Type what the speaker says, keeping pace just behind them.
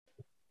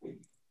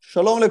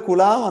שלום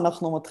לכולם,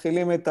 אנחנו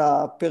מתחילים את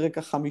הפרק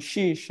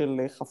החמישי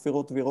של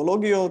חפירות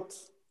וירולוגיות.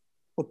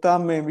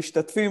 אותם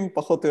משתתפים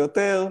פחות או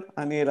יותר,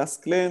 אני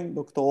סקלן,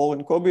 דוקטור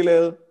אורן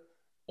קובילר.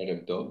 ערב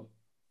טוב.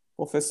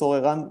 פרופסור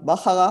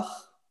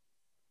בכרך.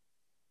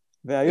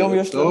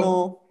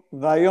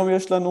 והיום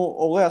יש לנו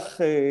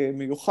אורח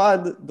מיוחד,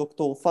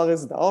 דוקטור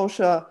פארס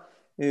דרוואשה,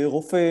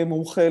 רופא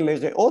מומחה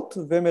לריאות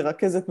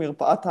ומרכזת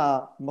מרפאת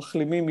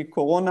המחלימים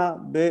מקורונה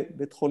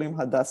בבית חולים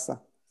בהדסה.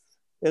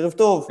 ערב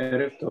טוב.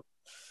 ערב טוב.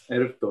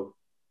 ערב טוב.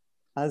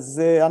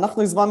 אז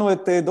אנחנו הזמנו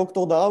את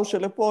דוקטור דרוואשה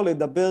לפה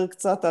לדבר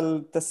קצת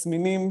על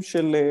תסמינים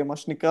של מה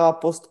שנקרא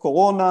פוסט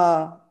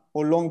קורונה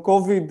או לונג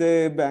קוביד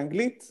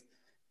באנגלית.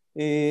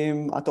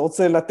 אתה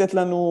רוצה לתת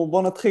לנו,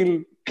 בוא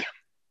נתחיל,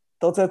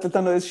 אתה רוצה לתת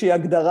לנו איזושהי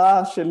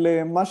הגדרה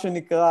של מה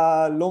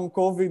שנקרא לונג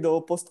קוביד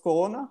או פוסט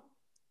קורונה?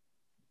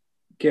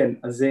 כן,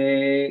 אז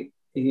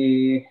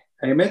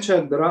האמת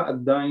שההגדרה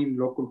עדיין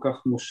לא כל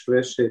כך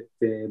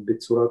מושרשת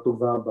בצורה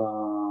טובה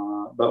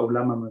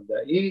בעולם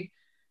המדעי.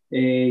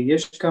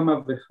 יש כמה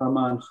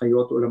וכמה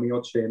הנחיות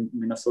עולמיות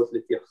שמנסות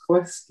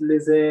להתייחס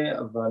לזה,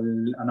 אבל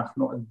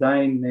אנחנו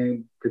עדיין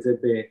כזה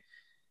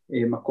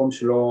במקום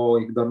שלא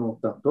הגדרנו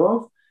אותה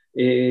טוב.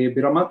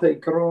 ברמת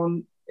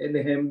העיקרון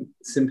אליהם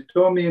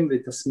סימפטומים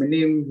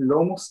ותסמינים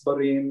לא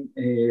מוסברים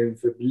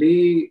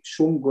ובלי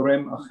שום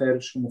גורם אחר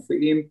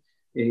שמופיעים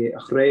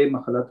אחרי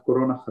מחלת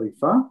קורונה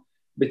חריפה,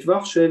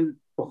 בטווח של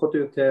פחות או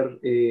יותר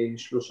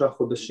 3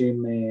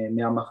 חודשים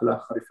מהמחלה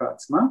החריפה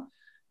עצמה,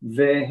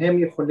 והם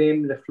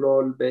יכולים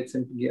לכלול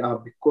בעצם פגיעה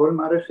בכל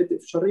מערכת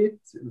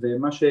אפשרית,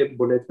 ומה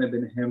שבולט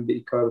מביניהם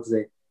בעיקר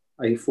זה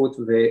עייפות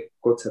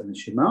וקוצר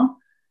נשימה.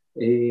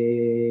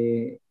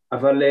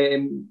 אבל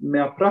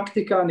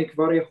מהפרקטיקה אני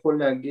כבר יכול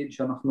להגיד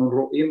שאנחנו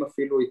רואים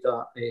אפילו את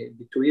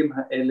הביטויים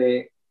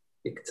האלה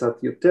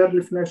קצת יותר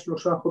לפני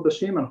 3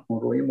 חודשים, אנחנו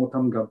רואים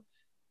אותם גם 1.5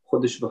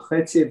 חודש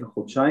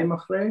וחודשיים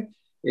אחרי,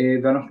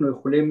 ואנחנו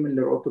יכולים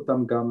לראות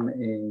אותם גם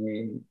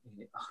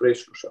אחרי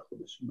 3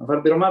 חודשים. אבל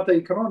ברמת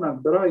העיקרון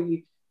ההגדרה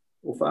היא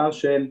הופעה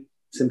של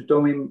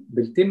סימפטומים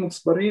בלתי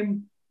מוסברים,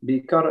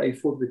 בעיקר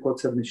עייפות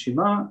וקוצר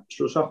נשימה,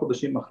 3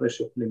 חודשים אחרי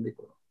שאוכלים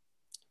לקורונה.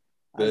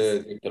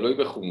 זה תלוי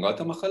בחומרת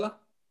המחלה?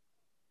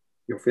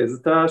 יופי, אז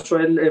אתה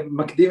שואל,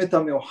 מקדים את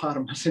המאוחר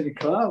מה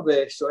שנקרא,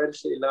 ושואל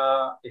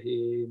שאלה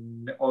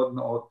מאוד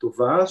מאוד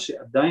טובה,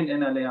 שעדיין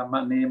אין עליה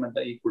מענה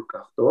מדעי כל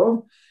כך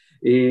טוב.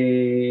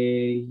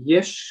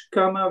 יש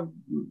כמה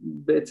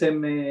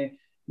בעצם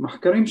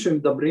מחקרים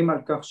שמדברים על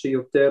כך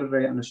שיותר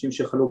אנשים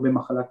שחלו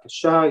במחלה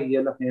קשה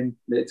יהיה להם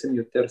בעצם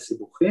יותר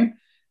סיבוכים,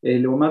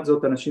 לעומת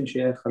זאת אנשים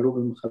שחלו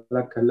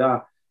במחלה קלה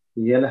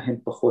יהיה להם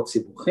פחות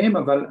סיבוכים,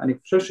 אבל אני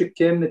חושב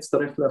שכן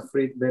נצטרך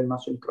להפריד בין מה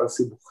שנקרא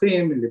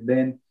סיבוכים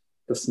לבין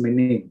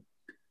תסמינים.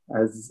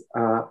 אז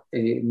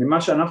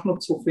ממה שאנחנו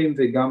צופים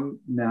וגם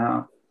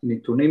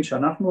מהנתונים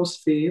שאנחנו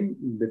אוספים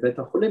בבית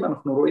החולים,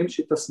 אנחנו רואים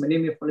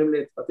שתסמינים יכולים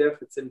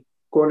להתפתח אצל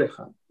כל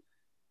אחד.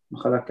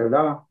 מחלה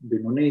קלה,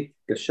 בינונית,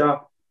 קשה,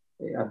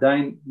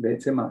 עדיין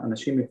בעצם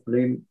האנשים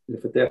יכולים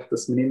לפתח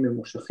תסמינים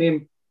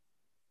ממושכים,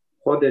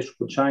 חודש,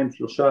 חודשיים,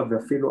 3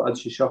 ואפילו עד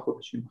 6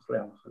 חודשים אחרי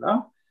המחלה,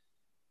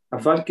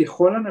 אבל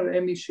ככל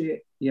הנראה מי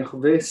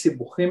שיחווה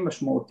סיבוכים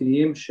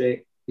משמעותיים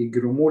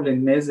שיגרמו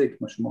לנזק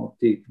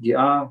משמעותי,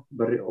 פגיעה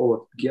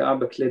בריאות, פגיעה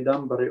בכלי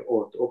דם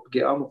בריאות או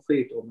פגיעה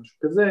מוחית או משהו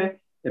כזה,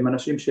 הם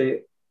אנשים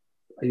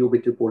שהיו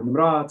בטיפול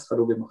נמרץ,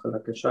 חלו במחלה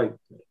קשה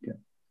יותר, כן.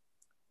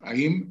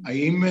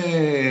 האם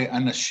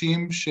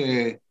אנשים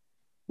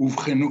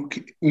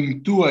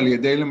אומתו על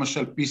ידי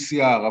למשל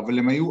PCR, אבל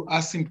הם היו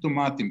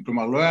אסימפטומטיים,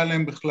 כלומר לא היה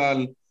להם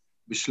בכלל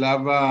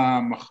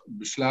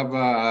בשלב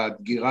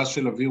הדגירה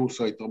של הווירוס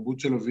או ההתרבות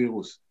של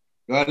הווירוס,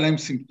 לא היה להם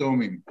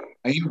סימפטומים,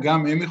 האם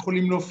גם הם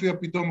יכולים להופיע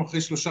פתאום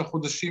אחרי 3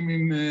 חודשים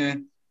עם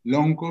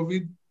לונג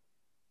קוביד?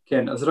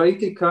 כן, אז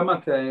ראיתי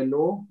כמה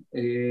כאלו,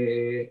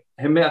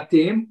 הם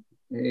מעטים,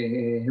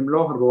 הם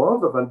לא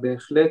הרוב, אבל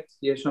בהחלט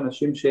יש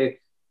אנשים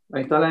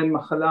שהייתה להם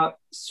מחלה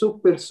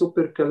סופר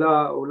סופר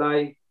קלה,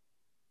 אולי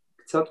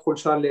קצת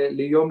חולשה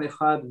ליום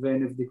אחד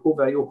ונבדקו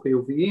והיו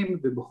חיוביים,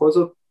 ובכל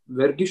זאת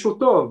והרגישו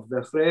טוב,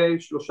 ואחרי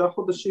 3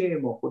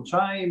 חודשים או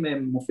חודשיים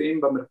הם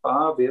מופיעים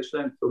במרפאה ויש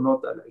להם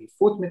תלונות על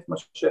עייפות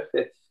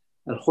מתמשכת,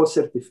 על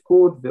חוסר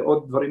תפקוד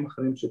ועוד דברים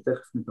אחרים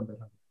שתכף נדבר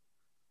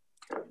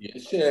עליהם.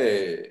 יש,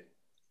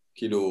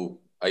 כאילו,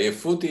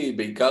 עייפות היא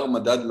בעיקר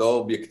מדד לא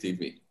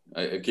אובייקטיבי.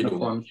 כאילו,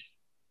 נכון.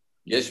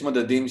 יש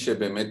מדדים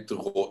שבאמת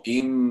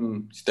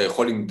רואים, שאתה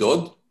יכול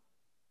למדוד?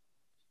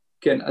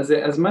 כן,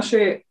 אז מה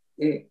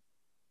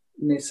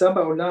נעשה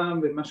בעולם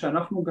ומה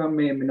שאנחנו גם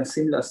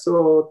מנסים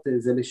לעשות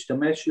זה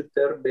להשתמש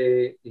יותר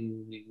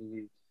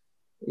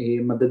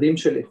במדדים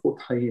של איכות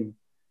חיים,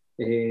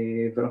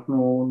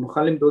 ואנחנו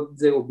נוכל למדוד את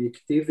זה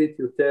אובייקטיבית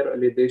יותר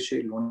על ידי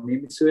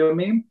שאלונים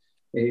מסוימים.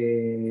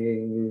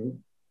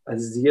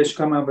 אז יש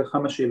כמה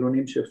וכמה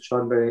שאלונים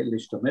שאפשר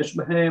להשתמש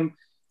בהם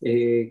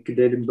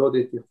כדי למדוד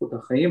את איכות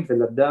החיים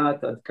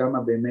ולדעת עד כמה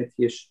באמת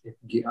יש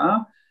פגיעה,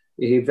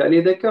 ועל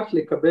ידי כך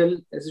לקבל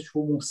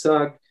איזשהו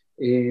מושג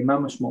מה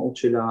המשמעות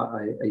של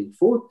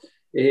העייפות.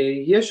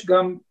 יש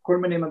גם כל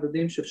מיני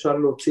מדדים שאפשר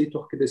להוציא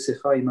תוך כדי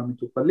שיחה עם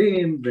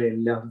המטופלים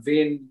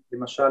ולהבין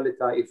למשל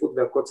את העייפות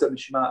והקוצר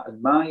נשימה על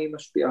מה היא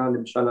משפיעה,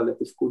 למשל על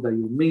התפקוד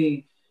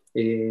היומי,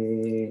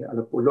 על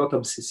הפעולות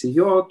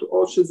הבסיסיות,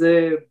 או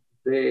שזה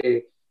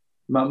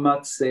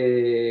במאמץ,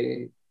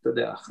 אתה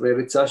יודע, אחרי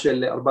ריצה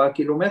של 4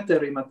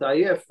 קילומטר אם אתה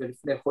עייף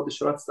ולפני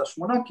חודש רצת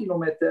 8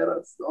 קילומטר,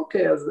 אז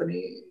אוקיי, אז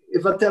אני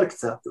אוותר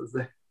קצת על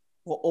זה.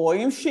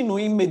 רואים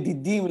שינויים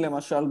מדידים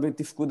למשל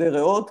בתפקודי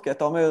ריאות, כי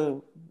אתה אומר,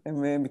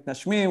 הם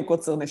מתנשמים,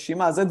 קוצר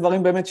נשימה, זה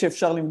דברים באמת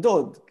שאפשר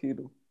למדוד,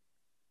 כאילו.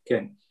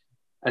 כן,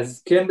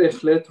 אז כן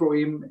בהחלט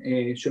רואים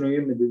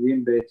שינויים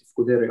מדידים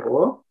בתפקודי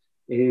ריאות,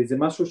 זה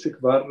משהו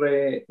שכבר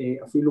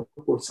אפילו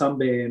פורסם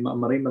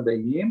במאמרים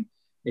מדעיים,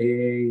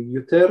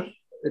 יותר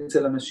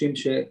אצל אנשים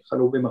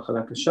שחלו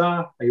במחלה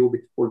קשה, היו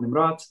בטיפול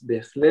נמרץ,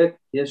 בהחלט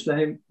יש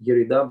להם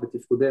ירידה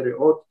בתפקודי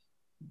ריאות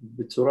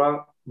בצורה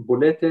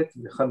בולטת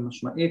וחד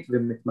משמעית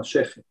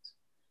ומתמשכת.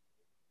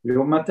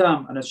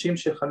 לעומתם, אנשים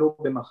שחלו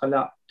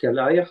במחלה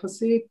קלה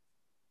יחסית,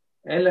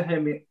 אין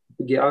להם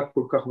פגיעה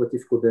כל כך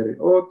בתפקודי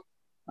ריאות,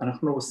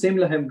 אנחנו עושים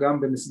להם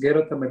גם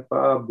במסגרת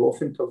המרפאה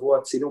באופן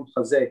קבוע צילום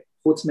חזה,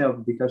 חוץ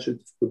מהבדיקה של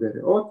תפקודי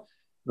ריאות,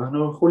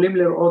 ואנחנו יכולים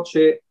לראות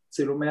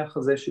שצילומי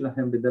החזה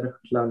שלהם בדרך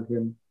כלל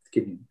הם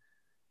תקינים.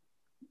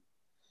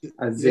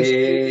 אז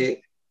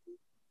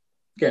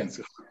כן.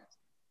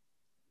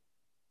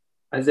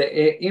 אז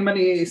אם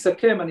אני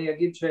אסכם, אני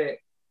אגיד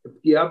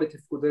שפגיעה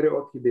בתפקודי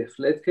ריאות היא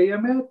בהחלט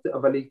קיימת,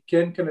 אבל היא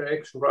כן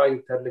כנראה קשורה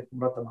יותר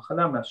לחומרת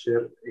המחלה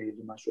מאשר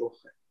למשהו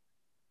אחר.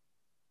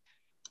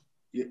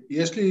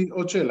 יש לי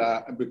עוד שאלה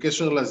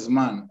בקשר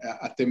לזמן.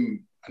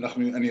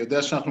 אני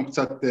יודע שאנחנו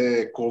קצת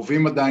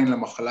קרובים עדיין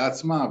למחלה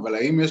עצמה, אבל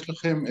האם יש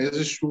לכם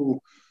איזשהו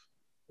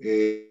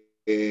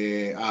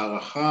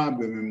הערכה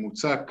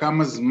בממוצע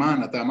כמה זמן,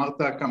 אתה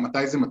אמרת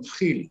מתי זה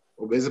מתחיל,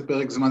 או באיזה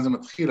פרק זמן זה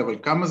מתחיל, אבל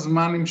כמה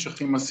זמן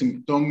נמשכים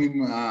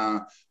הסימפטומים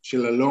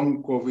של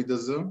הלונג קוביד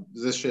הזה?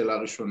 זו שאלה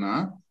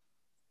ראשונה.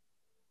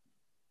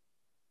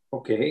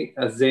 אוקיי,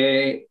 אז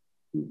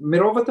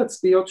מרוב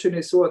התצפיות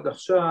שנעשו עד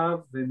עכשיו,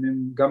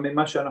 וגם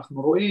ממה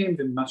שאנחנו רואים,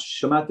 ומה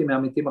ששמעתי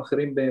מעמיתים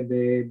אחרים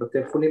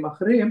בבתי חולים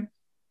אחרים,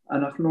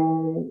 אנחנו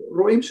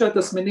רואים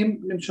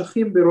שהתסמינים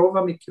נמשכים ברוב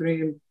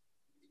המקרים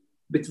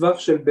בטווח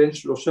של בין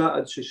 3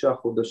 עד 6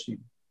 חודשים.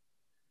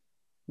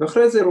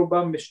 ואחרי זה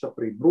רובם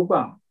משתפרים,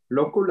 רובם,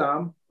 לא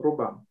כולם,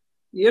 רובם.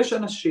 יש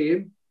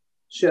אנשים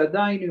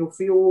שעדיין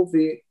יופיעו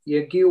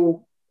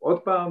ויגיעו עוד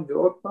פעם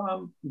ועוד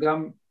פעם,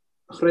 גם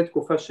אחרי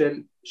תקופה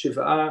של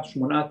 7,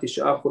 8,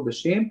 9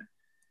 חודשים.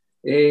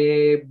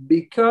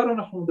 בעיקר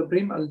אנחנו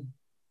מדברים על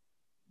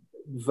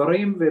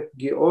דברים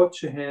ופגיעות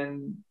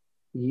שהן,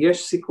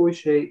 יש סיכוי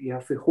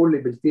שיהפכו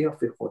לבלתי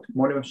הפיכות,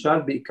 כמו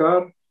למשל בעיקר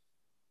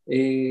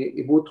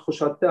איבוד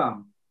תחושת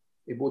טעם,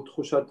 איבוד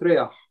תחושת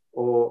ריח,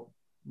 או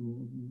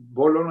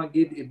בוא לא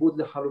נגיד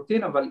איבוד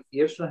לחלוטין, אבל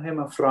יש להם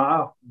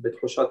הפרעה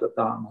בתחושת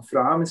הטעם,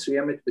 הפרעה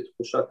מסוימת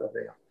בתחושת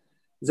הריח.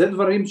 זה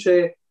דברים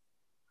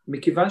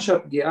שמכיוון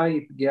שהפגיעה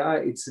היא פגיעה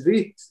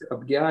עצבית,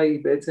 הפגיעה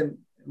היא בעצם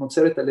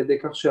נוצרת על ידי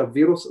כך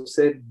שהווירוס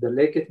עושה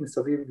דלקת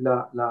מסביב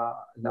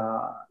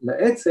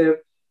לעצב,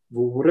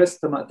 והוא הורס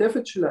את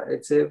המעטפת של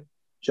העצב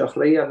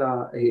שאחראי על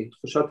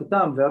תחושת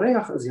הטעם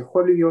והריח, אז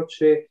יכול להיות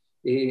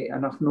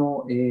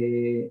שאנחנו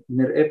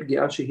נראה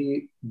פגיעה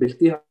שהיא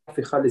בלתי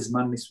הפיכה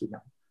לזמן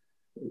מסוים.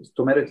 זאת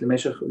אומרת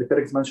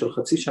לפרק זמן של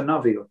חצי שנה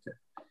ויותר.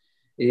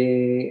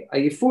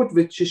 עייפות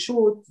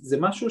ותשישות זה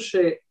משהו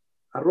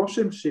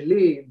שהרושם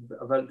שלי,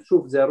 אבל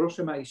שוב זה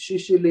הרושם האישי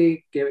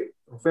שלי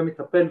כרופא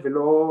מטפל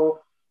ולא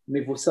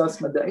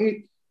מבוסס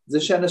מדעית, זה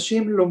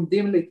שאנשים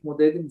לומדים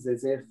להתמודד עם זה,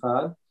 זה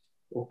אחד,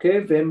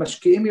 אוקיי? והם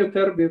משקיעים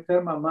יותר ויותר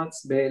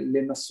מאמץ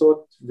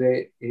לנסות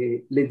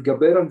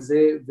ולהתגבר על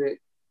זה,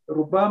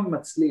 ורובם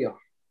מצליח.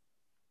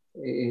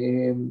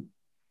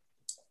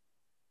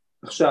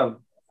 עכשיו,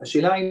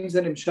 השאלה אם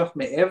זה נמשך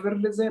מעבר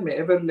לזה,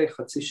 מעבר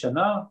לחצי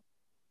שנה,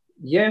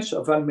 יש,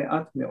 אבל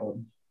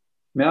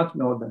מעט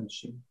מאוד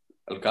אנשים.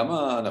 על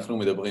כמה אנחנו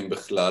מדברים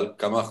בכלל?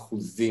 כמה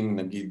אחוזים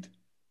נגיד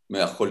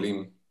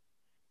מהחולים?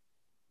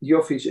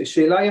 יופי,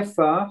 שאלה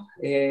יפה,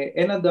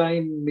 אין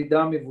עדיין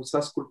מידע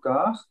מבוסס כל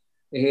כך,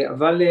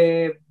 אבל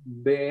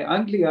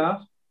באנגליה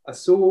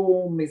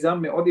עשו מיזם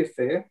מאוד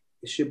יפה,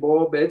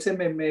 שבו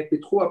בעצם הם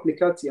פיתחו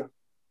אפליקציה,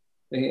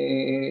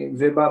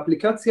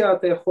 ובאפליקציה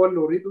אתה יכול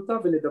להוריד אותה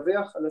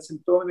ולדווח על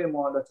הסימפטומים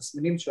או על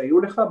התסמינים שהיו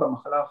לך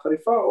במחלה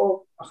החריפה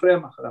או אחרי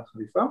המחלה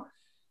החריפה,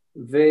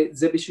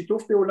 וזה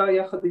בשיתוף פעולה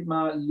יחד עם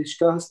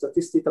הלשכה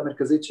הסטטיסטית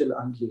המרכזית של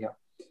אנגליה.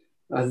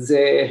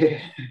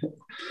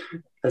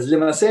 אז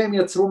למעשה הם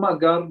יצרו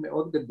מאגר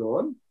מאוד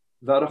גדול,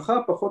 והערכה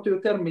פחות או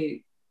יותר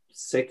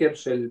מסקר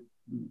של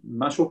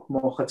משהו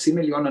כמו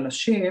 500,000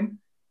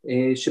 אנשים,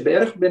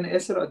 שבערך בין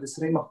 10 עד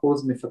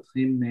 20%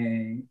 מפתחים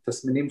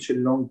תסמינים של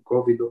לונג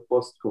קוביד או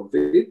פוסט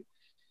קוביד.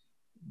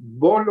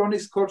 בואו לא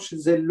נזכור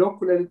שזה לא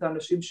כולל את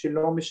האנשים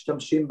שלא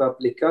משתמשים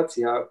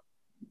באפליקציה,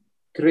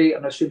 קרי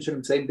אנשים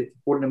שנמצאים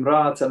בטיפול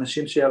נמרץ,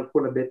 אנשים שהלכו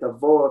לבית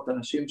אבות,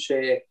 אנשים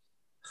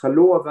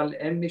שחלו אבל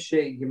אין מי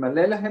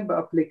שימלא להם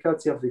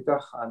באפליקציה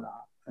וכך הלאה.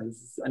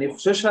 אז אני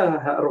חושב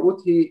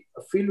שההראות היא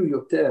אפילו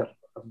יותר,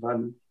 אבל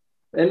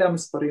אלה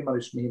המספרים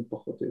הרשמיים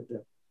פחות או יותר.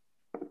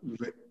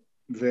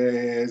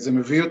 וזה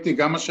מביא אותי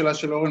גם השאלה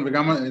של אורן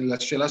וגם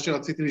לשאלה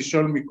שרציתי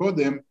לשאול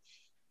מקודם,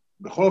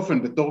 בכל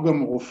אופן, בתור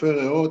גם רופא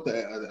ריאות,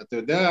 אתה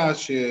יודע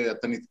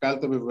שאתה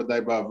נתקלת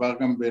בוודאי בעבר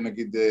גם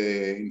בנגיד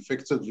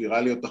אינפקציות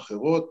ויראליות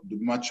אחרות,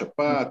 דוגמת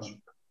שפעת,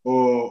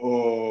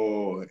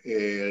 או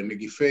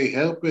נגיפי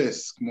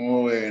הרפס,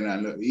 כמו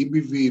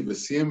EBV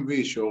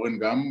ו-CMV, שאורן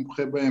גם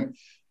מומחה בהם,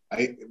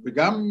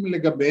 וגם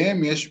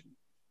לגביהם יש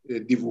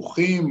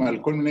דיווחים על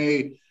כל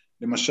מיני,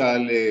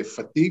 למשל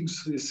פטיג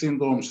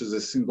סינדרום, שזה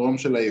סינדרום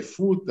של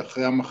עייפות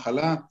אחרי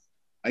המחלה.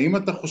 האם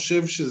אתה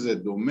חושב שזה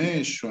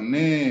דומה,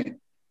 שונה,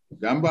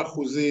 גם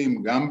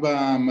באחוזים, גם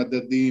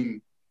במדדים?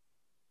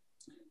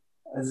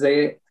 אז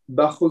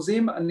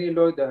באחוזים אני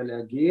לא יודע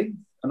להגיד,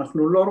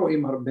 אנחנו לא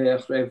רואים הרבה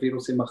אחרי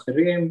וירוסים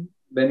אחרים,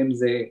 בין אם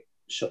זה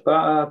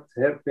שפעת,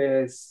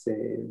 הרפס,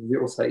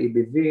 וירוס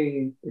ה-EBV,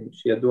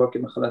 שידוע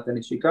כמחלת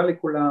הנשיקה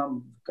לכולם,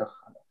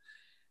 וכך הלאה.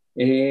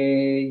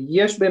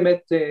 יש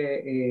באמת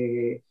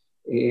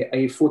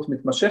עייפות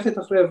מתמשכת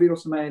אחרי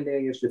הווירוסים האלה,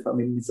 יש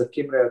לפעמים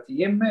נזקים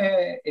ריאתיים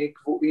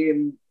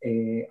קבועים,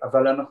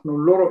 אבל אנחנו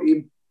לא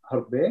רואים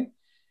הרבה.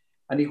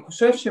 אני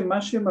חושב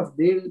שמה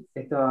שמבדיל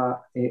את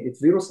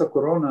וירוס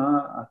הקורונה,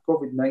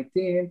 ה-COVID-19,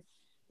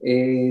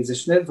 זה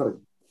שני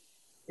דברים.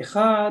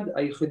 אחד,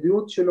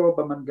 הייחודיות שלו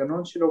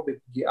במנגנון שלו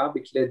בפגיעה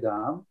בכלי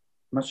דם,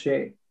 מה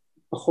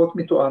שפחות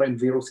מתואר עם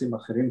וירוסים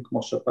אחרים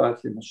כמו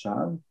שפעת למשל,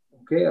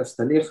 אוקיי? אז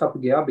תהליך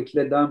הפגיעה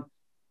בכלי דם,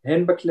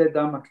 הן בכלי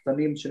דם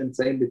הקטנים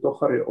שנמצאים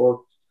בתוך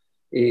הריאות,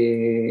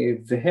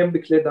 והם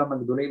בכלי דם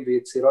הגדולים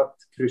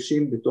ויצירת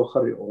קרישים בתוך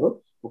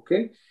הריאות,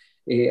 אוקיי?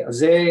 אז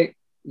זה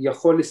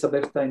יכול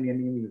לסבך את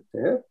העניינים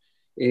יותר.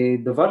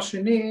 דבר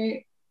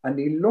שני,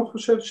 אני לא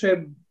חושב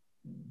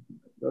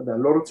לא יודע,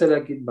 לא רוצה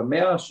להגיד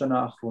במאה השנה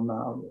האחרונה,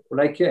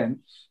 אולי כן,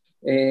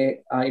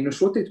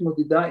 האנושות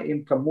התמודדה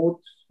עם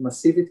כמות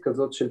מסיבית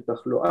כזאת של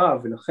תחלואה,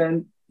 ולכן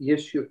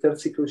יש יותר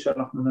סיכוי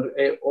שאנחנו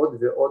נראה עוד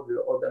ועוד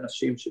ועוד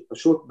אנשים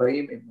שפשוט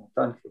באים עם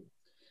אותן תחלואות.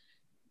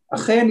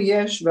 אכן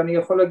יש, ואני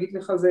יכול להגיד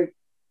לך זה,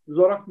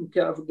 לא רק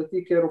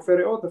כעבודתי כרופא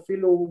ריאות,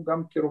 אפילו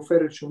גם כרופא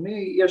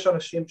ראשוני, יש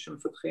אנשים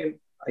שמפתחים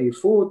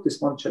עייפות,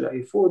 תסמונת של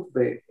עייפות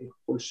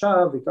וחולשה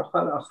וכך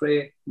הלאה,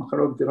 אחרי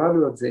מחלות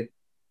ויראליות. זה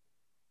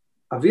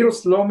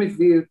הווירוס לא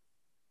מביא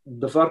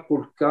דבר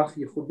כל כך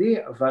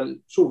ייחודי, אבל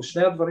שוב,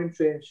 שני הדברים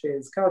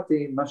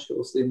שהזכרתי, מה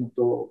שעושים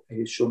אותו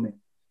שונה.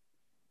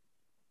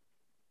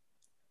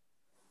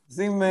 אז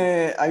אם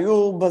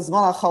היו בזמן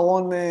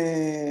האחרון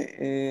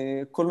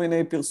כל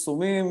מיני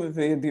פרסומים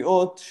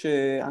וידיעות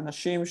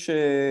שאנשים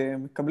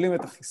שמקבלים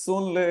את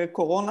החיסון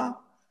לקורונה,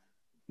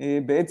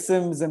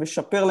 בעצם זה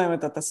משפר להם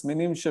את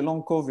התסמינים של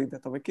לונג קוביד.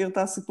 אתה מכיר את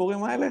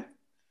הסיפורים האלה?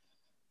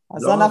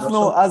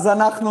 אז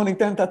אנחנו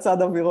ניתן את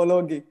הצד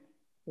הווירולוגי.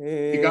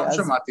 אני גם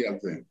שמעתי על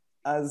זה.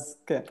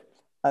 אז כן.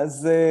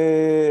 אז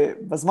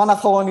בזמן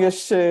האחרון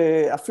יש,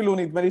 אפילו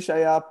נדמה לי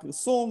שהיה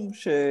פרסום,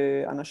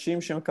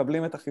 שאנשים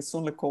שמקבלים את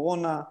החיסון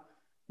לקורונה,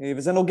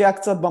 וזה נוגע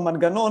קצת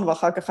במנגנון,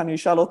 ואחר כך אני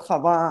אשאל אותך,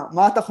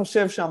 מה אתה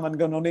חושב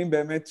שהמנגנונים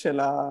באמת של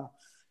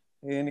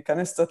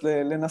ניכנס קצת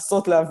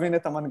לנסות להבין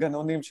את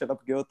המנגנונים של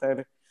הפגיעות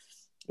האלה.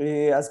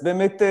 אז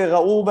באמת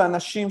ראו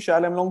באנשים שהיה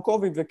להם לונג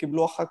קוביד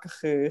וקיבלו אחר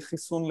כך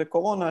חיסון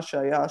לקורונה,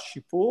 שהיה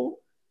שיפור,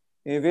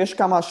 ויש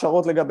כמה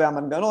השערות לגבי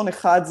המנגנון.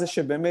 אחד זה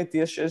שבאמת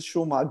יש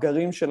איזשהו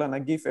מאגרים של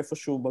הנגיף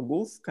איפשהו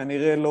בגוף,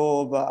 כנראה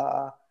לא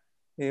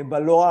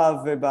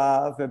בלוע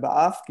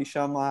ובאף, כי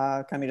שם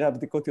כנראה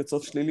הבדיקות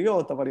יוצאות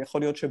שליליות, אבל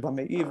יכול להיות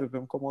שבמעי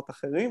ובמקומות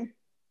אחרים.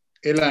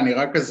 אלא אני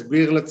רק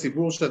אסביר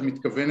לציבור שאת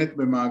מתכוונת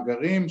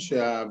במאגרים,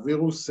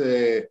 שהווירוס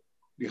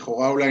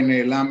לכאורה אולי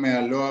נעלם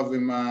מהלוע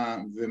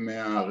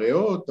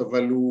ומהריאות,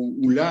 אבל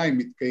הוא אולי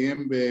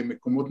מתקיים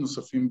במקומות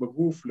נוספים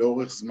בגוף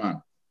לאורך זמן.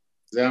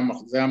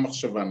 זה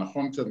המחשבה,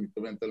 נכון? כשאת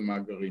מתכוונת על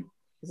מאגרים.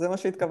 זה מה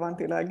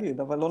שהתכוונתי להגיד,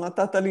 אבל לא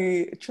נתת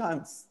לי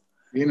צ'אנס.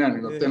 הנה,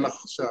 אני נותן לך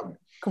עכשיו.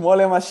 כמו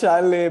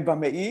למשל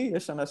במעי,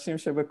 יש אנשים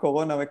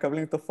שבקורונה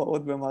מקבלים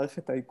תופעות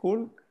במערכת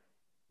העיכול,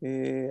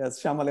 אז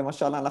שם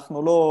למשל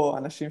אנחנו לא,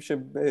 אנשים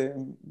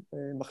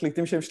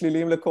שמחליטים שהם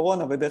שליליים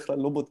לקורונה, בדרך כלל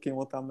לא בודקים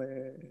אותם,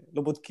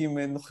 לא בודקים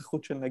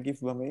נוכחות של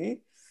נגיף במעי.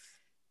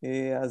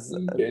 אז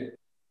כן.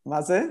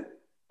 מה זה?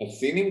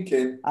 הסינים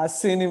כן.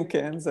 הסינים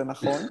כן, זה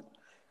נכון.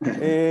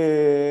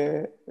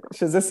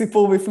 שזה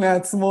סיפור בפני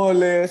עצמו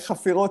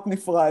לחפירות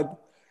נפרד.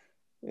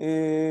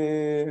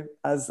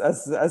 אז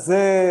זה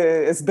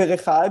הסבר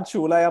אחד,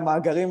 שאולי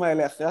המאגרים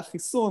האלה אחרי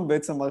החיסון,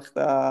 בעצם מערכת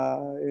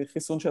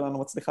החיסון שלנו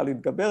מצליחה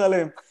להתגבר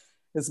עליהם.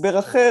 הסבר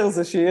אחר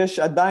זה שיש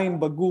עדיין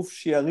בגוף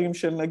שיירים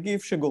של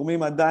נגיף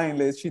שגורמים עדיין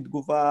לאיזושהי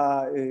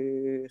תגובה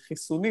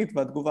חיסונית,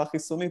 והתגובה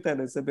החיסונית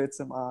האלה זה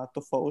בעצם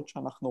התופעות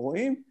שאנחנו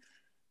רואים.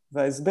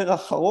 וההסבר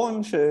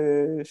האחרון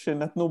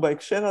שנתנו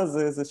בהקשר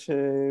הזה זה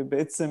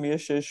שבעצם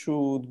יש איזושהי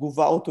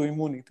תגובה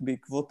אוטואימונית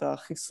בעקבות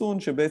החיסון,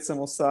 שבעצם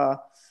עושה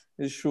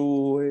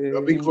איזשהו...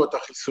 לא בעקבות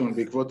החיסון,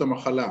 בעקבות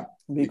המחלה.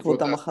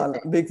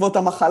 בעקבות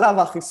המחלה,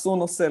 והחיסון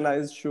עושה לה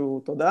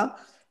איזשהו, תודה,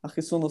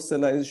 החיסון עושה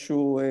לה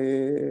איזשהו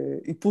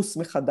איפוס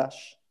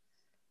מחדש.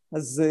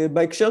 אז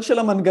בהקשר של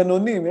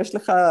המנגנונים, יש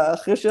לך,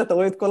 אחרי שאתה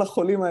רואה את כל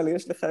החולים האלה,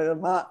 יש לך,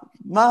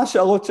 מה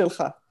השערות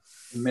שלך?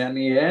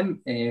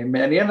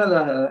 מעניין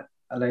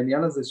על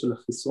העניין הזה של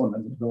החיסון,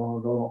 אני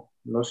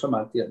לא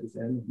שמעתי על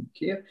זה, אני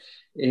מכיר.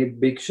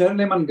 בהקשר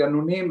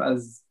למנגנונים,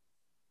 אז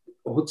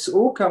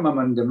הוצאו כמה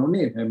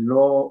מנגנונים, הם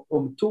לא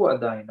אומתו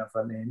עדיין,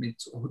 אבל הם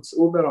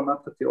הוצאו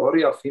ברמת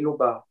התיאוריה, אפילו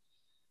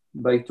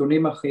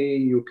בעיתונים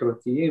הכי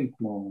יוקרתיים,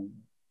 כמו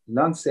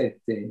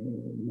לנסט,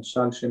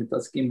 למשל,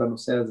 שמתעסקים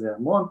בנושא הזה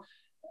המון.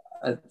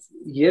 אז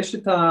יש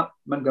את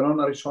המנגנון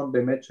הראשון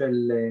באמת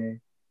של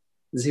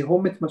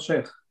זיהום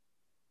מתמשך.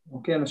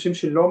 אוקיי, אנשים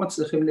שלא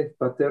מצליחים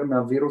להתפטר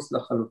מהווירוס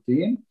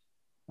לחלוטין,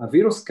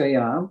 הווירוס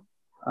קיים,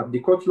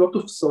 הבדיקות לא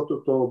תופסות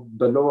אותו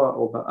בלוע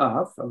או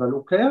באף, אבל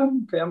הוא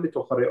קיים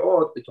בתוך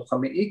הריאות, בתוך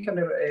המעי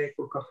כנראה,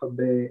 כל כך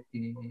הרבה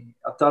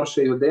אתר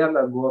שיודע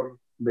לאגור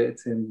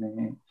בעצם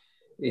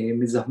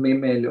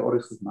מזהמים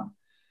לאורך זמן.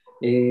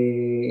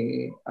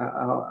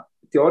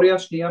 התיאוריה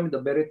השנייה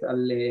מדברת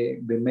על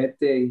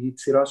באמת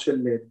יצירה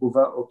של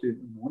תגובה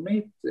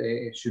אוטואימונית,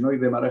 שינוי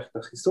במערכת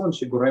החיסון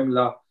שגורם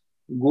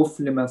לגוף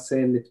למעשה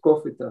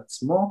לתקוף את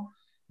עצמו,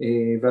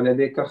 ועל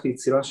ידי כך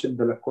יצירה של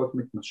דלקות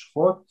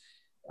מתמשכות.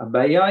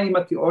 הבעיה עם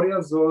התיאוריה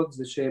הזאת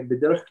זה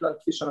שבדרך כלל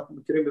כפי שאנחנו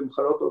מכירים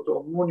במחלות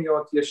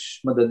אוטואימוניות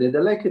יש מדדי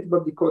דלקת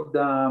בבדיקות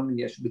דם,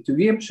 יש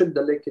ביטויים של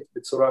דלקת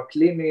בצורה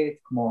קלינית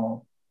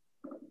כמו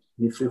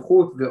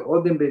נפיחות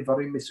ועודם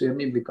באיברים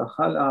מסוימים וכך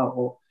הלאה,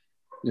 או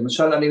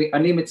למשל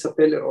אני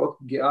מצפה לראות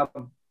פגיעה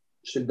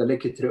של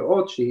דלקת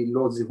ריאות שהיא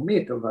לא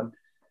זיהומית, אבל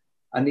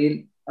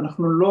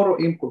אנחנו לא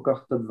רואים כל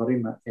כך את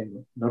הדברים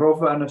האלו.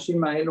 לרוב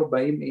האנשים האלו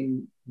באים עם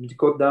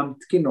בדיקות דם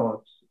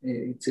תקינות,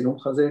 צילום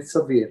חזה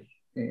סביר,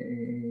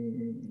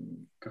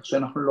 כך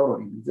שאנחנו לא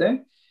רואים את זה.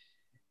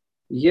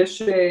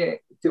 יש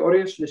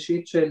תיאוריה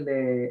שלישית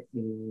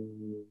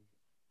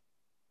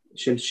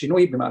של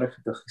שינוי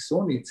במערכת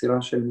החיסון,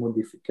 יצירה של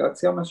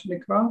מודיפיקציה מה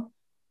שנקרא,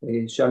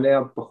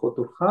 שעליה פחות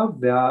הורחב,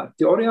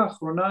 והתיאוריה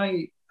האחרונה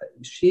היא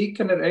שהיא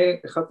כנראה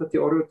אחת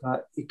התיאוריות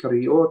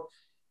העיקריות,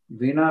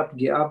 והנה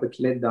הפגיעה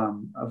בכלי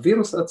דם.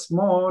 הווירוס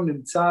עצמו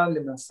נמצא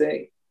למעשה,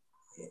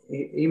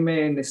 אם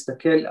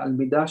נסתכל על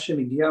מידע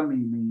שמגיע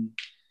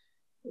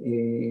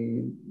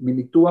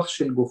מניתוח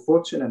של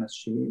גופות של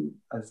אנשים,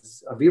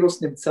 אז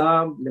הווירוס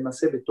נמצא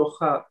למעשה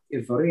בתוך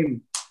האיברים,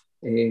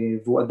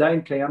 והוא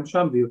עדיין קיים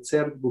שם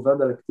ויוצר תגובה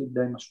דלקתית די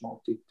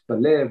משמעותית,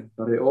 בלב,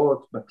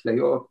 בריאות,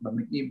 בכליות,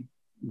 במעיים,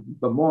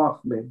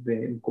 במוח,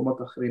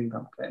 במקומות אחרים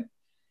גם כן.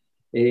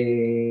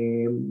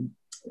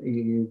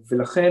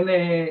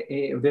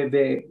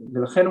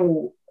 ולכן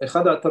הוא,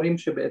 אחד האתרים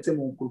שבעצם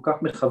הוא כל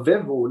כך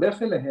מחבב והוא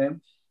הולך אליהם,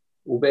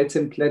 הוא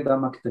בעצם כלי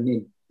דם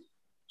הקטנים.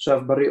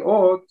 עכשיו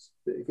בריאות,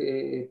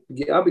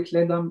 פגיעה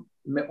בכלי דם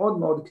מאוד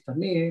מאוד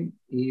קטנים,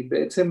 היא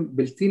בעצם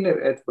בלתי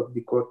נראית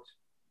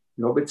בבדיקות,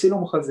 לא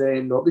בצילום חזה,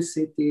 לא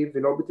ב-CT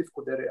ולא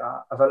בתפקודי ריאה,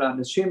 אבל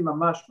האנשים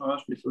ממש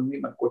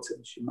מתלוננים על קוצר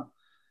נשימה.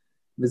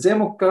 וזה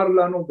מוכר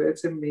לנו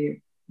בעצם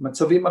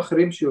ממצבים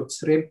אחרים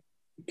שיוצרים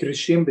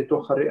קרישים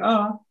בתוך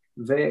הריאה,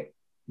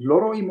 ולא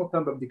רואים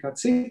אותם בבדיקת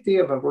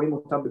CT, אבל רואים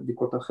אותם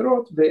בבדיקות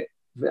אחרות,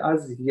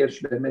 ואז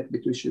יש באמת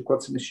ביטוי של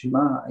קוצר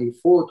נשימה,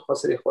 עייפות,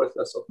 חוסר יכולת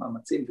לעשות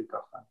מאמצים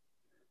וככה.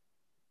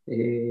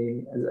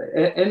 אז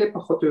אלה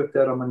פחות או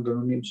יותר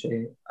המנגנונים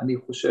שאני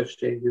חושב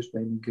שיש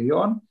בהם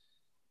היגיון.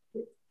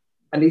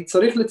 אני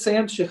צריך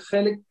לציין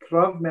שחלק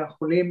רב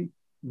מהחולים,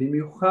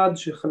 במיוחד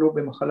שחלו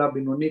במחלה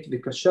בינונית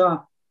וקשה,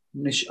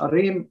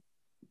 נשארים,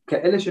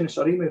 כאלה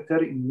שנשארים יותר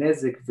עם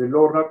נזק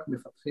ולא רק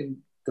מפתחים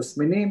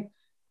תסמינים,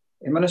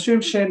 הם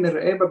אנשים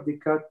שנראה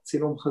בבדיקת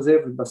צילום חזה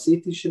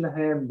ובסיטי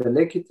שלהם,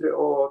 דלקת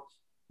ריאות,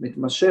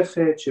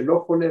 מתמשכת,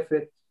 שלא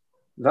חולפת,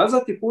 ואז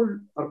הטיפול,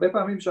 הרבה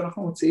פעמים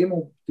שאנחנו מציעים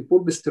הוא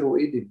טיפול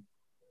בסטרואידים,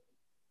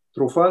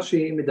 תרופה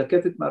שהיא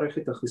מדכאת את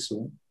מערכת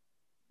החיסון,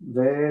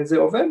 וזה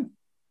עובד.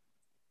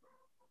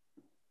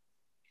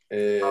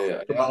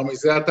 כלומר,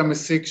 מזה אתה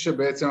מסיק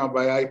שבעצם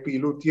הבעיה היא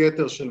פעילות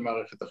יתר של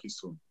מערכת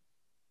החיסון.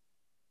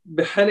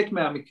 בחלק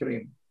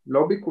מהמקרים,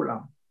 לא בכולם.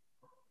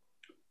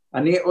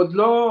 אני עוד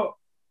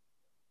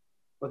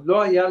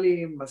לא היה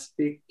לי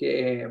מספיק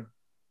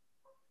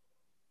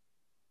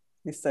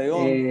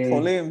ניסיון,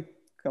 חולים,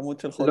 כמות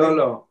של חולים.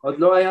 לא, עוד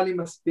לא היה לי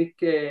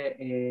מספיק,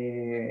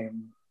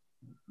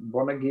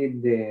 בוא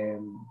נגיד,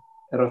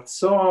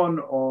 רצון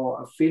או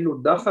אפילו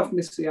דחף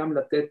מסוים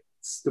לתת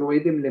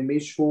סטרואידים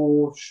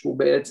למישהו שהוא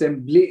בעצם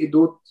בלי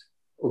עדות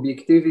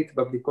אובייקטיבית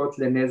בבדיקות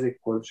לנזק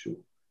כלשהו,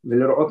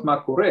 ולראות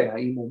מה קורה,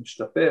 האם הוא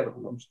משתפר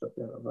או לא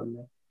משתפר, אבל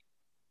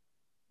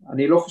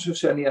אני לא חושב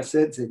שאני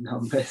אעשה את זה גם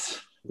בעצם.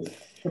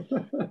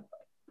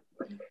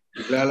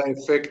 בגלל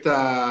האפקט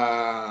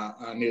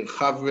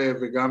הנרחב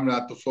וגם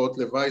לתופעות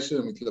לוואי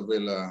שמתלווה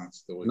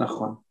לסטרואידים.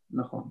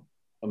 נכון.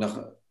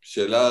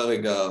 שאלה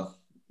רגע,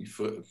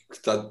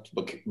 קצת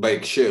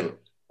בהקשר,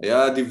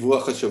 היה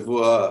דיווח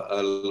השבוע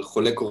על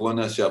חולה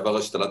קורונה שעבר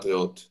השתלת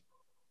ריאות.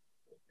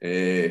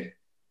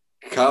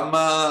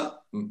 כמה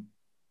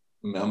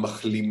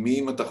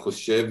מהמחלימים אתה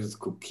חושב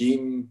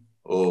זקוקים,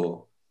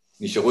 או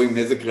נשארו עם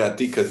נזק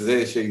ריאתי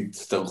כזה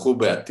שיצטרכו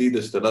בעתיד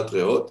השתלת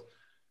ריאות?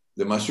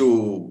 זה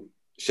משהו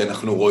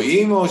שאנחנו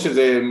רואים או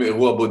שזה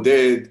אירוע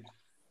בודד?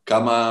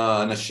 כמה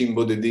אנשים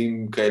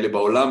בודדים כאלה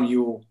בעולם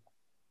יהיו?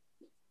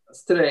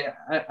 אז תראה,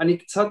 אני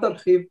קצת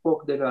ארחיב פה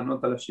כדי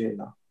לענות על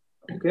השאלה,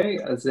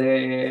 אוקיי? אז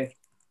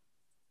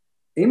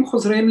אם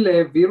חוזרים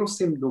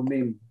לווירוסים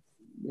דומים,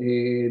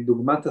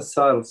 דוגמת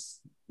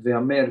הסארס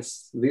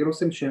והמרס,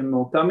 וירוסים שהם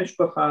מאותה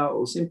משפחה,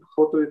 עושים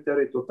פחות או יותר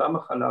את אותה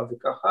מחלה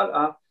וכך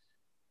הלאה,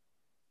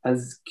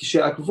 אז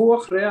כשעקבו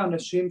אחרי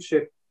האנשים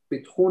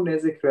שפיתחו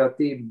נזק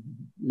ריאתי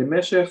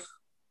למשך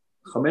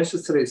 15-20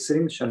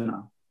 שנה,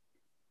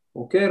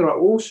 אוקיי?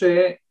 ראו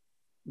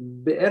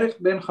שבערך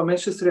בין 15-20%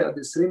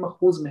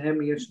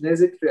 מהם יש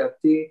נזק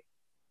ריאתי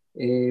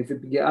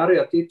ופגיעה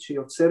ריאתית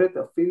שיוצרת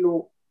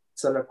אפילו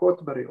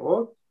צלקות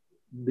בריאות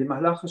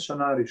במהלך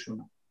השנה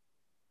הראשונה.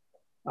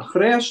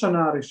 אחרי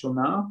השנה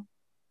הראשונה,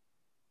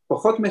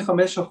 פחות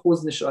מ5%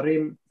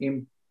 נשארים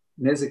עם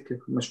נזק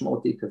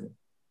משמעותי כזה.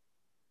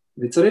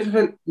 וצריך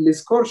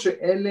לזכור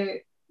שאלה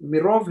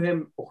מרוב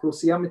הם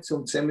אוכלוסייה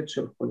מצומצמת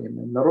של חולים.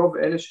 לרוב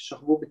אלה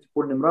ששכבו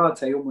בטיפול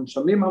נמרץ, היו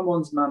מונשמים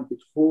המון זמן,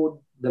 פיתחו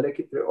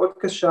דלקת ריאות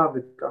קשה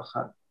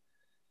וככה.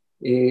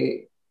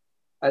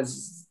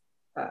 אז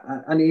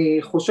אני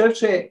חושב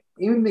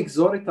שאם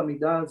נגזור את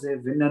המידע הזה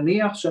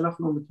ונניח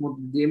שאנחנו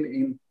מתמודדים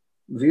עם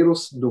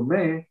וירוס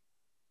דומה,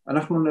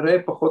 אנחנו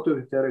נראה פחות או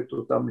יותר את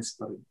אותם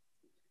מספרים.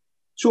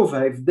 שוב,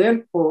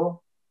 ההבדל פה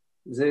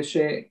זה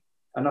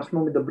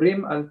שאנחנו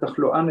מדברים על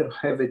תחלואה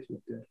נרחבת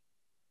יותר.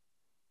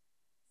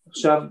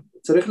 עכשיו,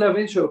 צריך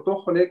להבין שאותו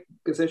חולה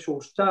כזה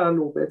שהושתל,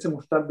 הוא בעצם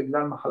הושתל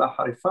בגלל מחלה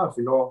חריפה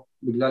ולא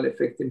בגלל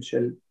אפקטים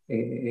של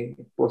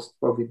פוסט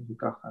קוביד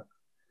וככה.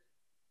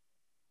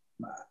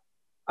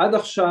 עד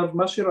עכשיו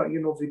מה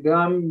שראינו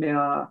וגם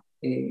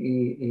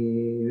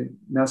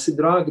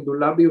מהסדרה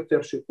הגדולה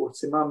ביותר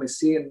שפורסמה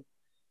מסין,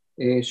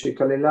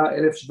 שכללה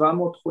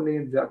 1,700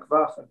 חולים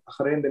ועקבה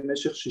אחריהם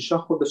במשך 6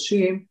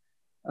 חודשים,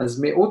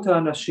 אז מאות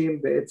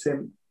האנשים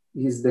בעצם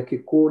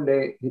יזדקקו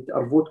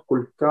להתערבות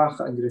כל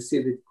כך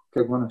אגרסיבית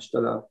כגון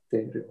השתלת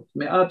ריאות.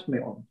 מעט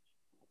מאוד.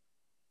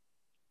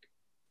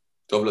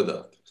 טוב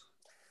לדעת.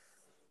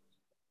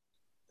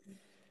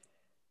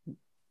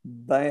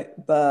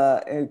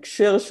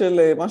 בהקשר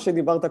של מה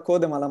שדיברת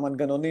קודם על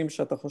המנגנונים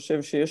שאתה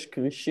חושב שיש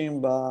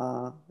קרישים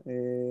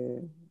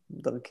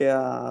בדרכי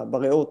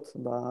בריאות,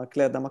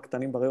 בכלי הדם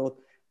הקטנים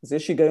בריאות, אז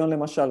יש היגיון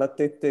למשל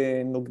לתת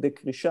נוגדי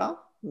קרישה?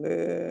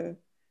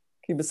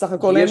 כי בסך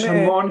הכל יש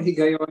המון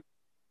היגיון,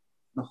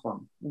 נכון.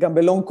 גם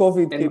בלונג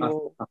קוביד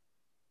כאילו...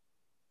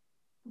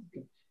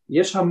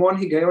 יש המון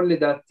היגיון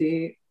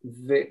לדעתי,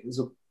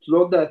 וזאת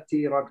לא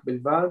דעתי רק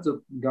בלבד,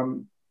 זאת גם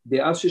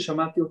דעה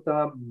ששמעתי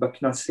אותה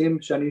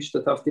בכנסים שאני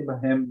השתתפתי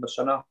בהם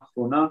בשנה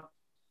האחרונה.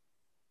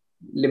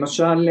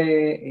 למשל,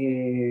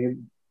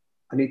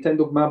 אני אתן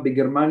דוגמה,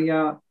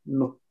 בגרמניה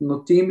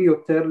נוטים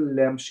יותר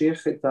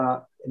להמשיך את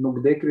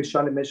הנוגדי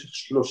קרישה למשך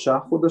 3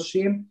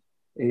 חודשים,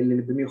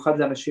 במיוחד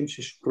לאנשים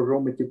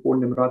ששוחררו מטיפול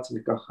נמרץ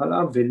וכך הלאה,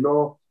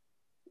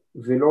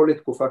 ולא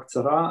לתקופה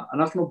קצרה.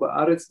 אנחנו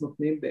בארץ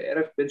נותנים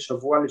בערך בין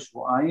שבוע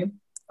לשבועיים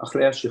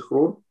אחרי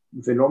השחרור,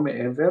 ולא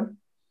מעבר.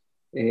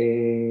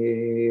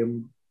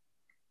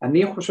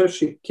 אני חושב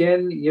שכן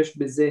יש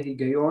בזה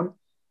היגיון,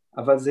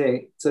 אבל זה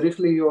צריך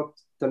להיות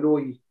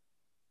תלוי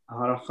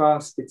הערכה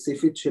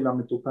ספציפית של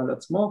המטופל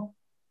עצמו,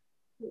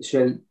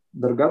 של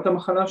דרגת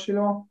המחלה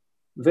שלו,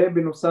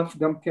 ובנוסף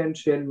גם כן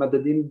של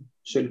מדדים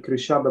של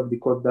קרישה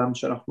בבדיקות דם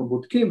שאנחנו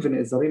בודקים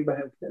ונעזרים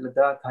בהם כדי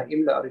לדעת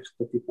האם להאריך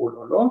את הטיפול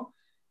או לא.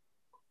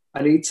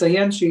 אני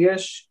אציין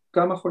שיש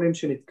כמה חולים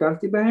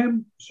שנתקלתי בהם,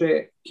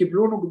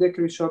 שקיבלו נוגדי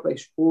קרישה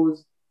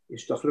באשפוז,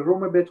 השתחררו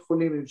מבית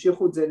חולים,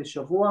 המשיכו את זה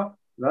לשבוע,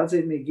 ואז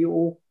הם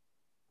הגיעו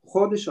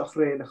חודש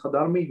אחרי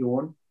לחדר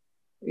מיון,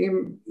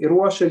 עם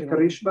אירוע של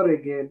קריש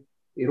ברגל,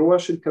 אירוע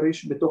של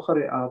קריש בתוך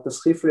הריאה,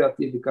 תסחיף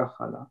ריאתי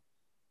וכך הלאה.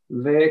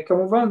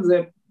 וכמובן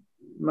זה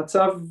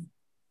מצב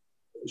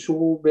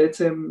שהוא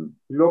בעצם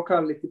לא קל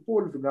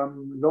לטיפול,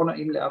 וגם לא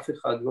נעים לאף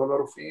אחד, לא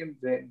לרופאים,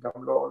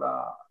 וגם לא,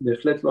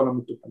 בהחלט לא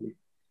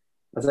למטופלים.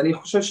 אז אני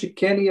חושב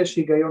שכן יש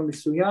היגיון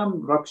מסוים,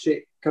 רק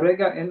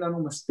שכרגע אין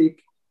לנו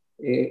מספיק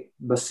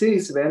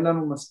בסיס, ואין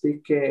לנו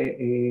מספיק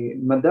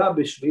מדע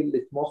בשביל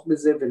לתמוך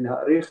בזה,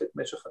 ולהאריך את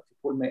משך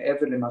הטיפול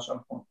מעבר למה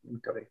שאנחנו נותנים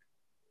כרגע.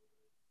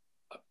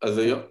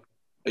 אז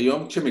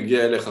היום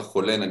כשמגיע אליך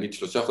חולה, נגיד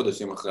 3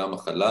 חודשים אחרי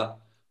המחלה,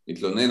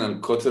 מתלונן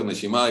על קוצר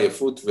נשימה,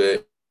 עייפות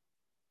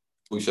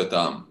ופוישת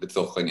העם,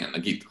 לצורך העניין,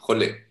 נגיד,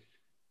 חולה.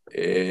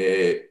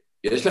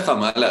 יש לך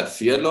מה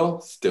להציע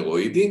לו?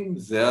 סטרואידים?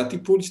 זה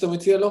הטיפול שאתה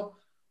מציע לו?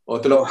 או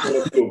אתה לא מציע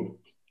לו כלום?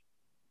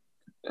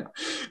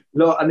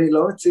 לא, אני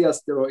לא מציע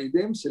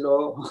סטרואידים,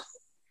 שלא...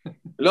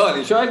 לא,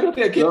 אני שואל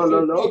אותי,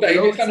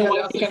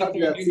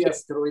 לא מציע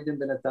סטרואידים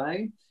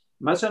בינתיים.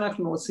 מה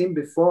שאנחנו עושים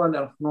בפועל,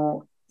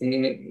 אנחנו...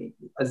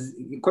 אז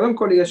קודם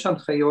כל יש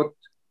הנחיות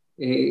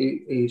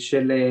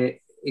של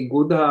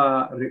איגוד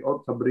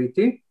הריאות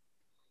הבריטי,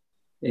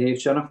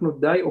 שאנחנו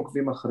די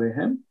עוקבים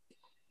אחריהם.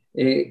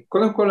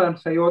 קודם כל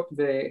ההנחיות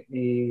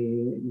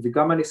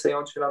וגם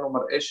הניסיון שלנו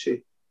מראה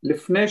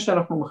לפני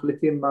שאנחנו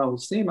מחליטים מה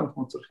עושים,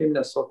 אנחנו צריכים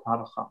לעשות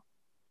הערכה,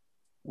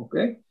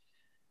 אוקיי?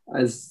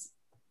 אז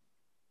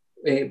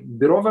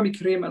ברוב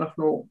המקרים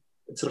אנחנו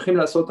צריכים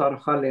לעשות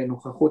הערכה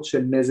לנוכחות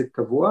של נזק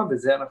קבוע,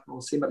 וזה אנחנו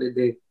עושים על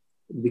ידי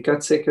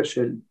בדיקת סקר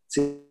של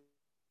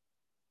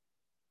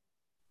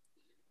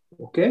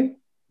אוקיי?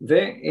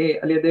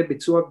 ועל ידי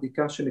ביצוע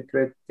בדיקה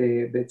שנקראת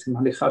בעצם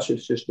הליכה של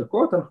 6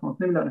 דקות, אנחנו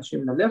נותנים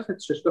לאנשים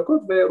ללכת 6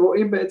 דקות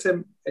ורואים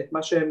בעצם את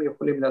מה שהם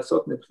יכולים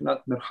לעשות מבחינת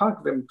מרחק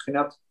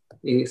ומבחינת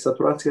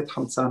סטורציית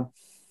חמצן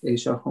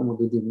שאנחנו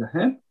מודדים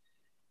להם.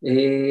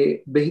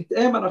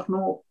 בהתאם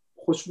אנחנו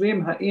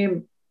חושבים האם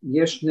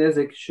יש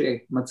נזק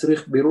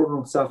שמצריך בירור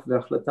נוסף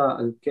והחלטה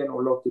על כן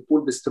או לא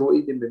טיפול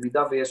בסטרואידים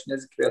במידה ויש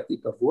נזק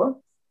ריאתי קבוע.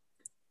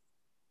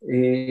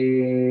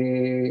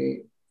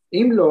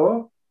 אם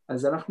לא,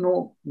 אז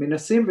אנחנו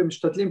מנסים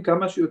ומשתדלים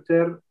כמה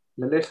שיותר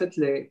ללכת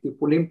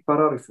לטיפולים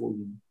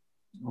פארה-רפואיים,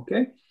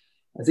 אוקיי?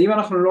 אז אם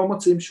אנחנו לא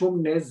מוצאים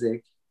שום נזק,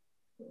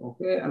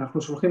 אוקיי,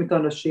 אנחנו שולחים את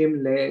האנשים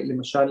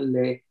למשל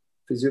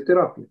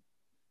לפיזיותרפיה.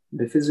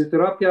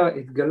 בפיזיותרפיה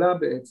התגלה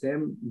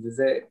בעצם,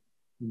 וזה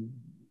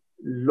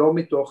לא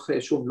מתוך,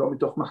 שוב, לא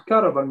מתוך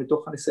מחקר, אבל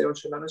מתוך הניסיון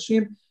של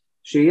אנשים,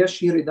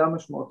 שיש ירידה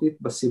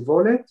משמעותית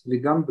בסיבולת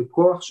וגם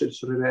בכוח של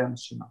שרירי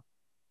הנשימה.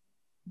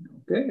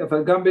 אוקיי?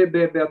 אבל גם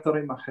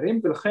באתרים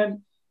אחרים, ולכן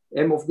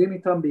הם עובדים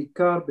איתם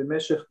בעיקר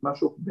במשך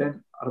משהו בין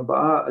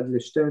 4 עד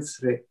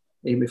ל-12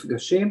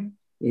 מפגשים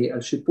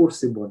על שיפור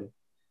סיבולת.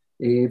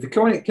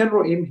 וכן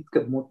רואים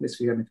התקדמות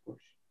מסוימת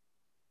כלשהי.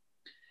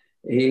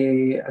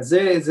 אז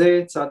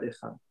זה צד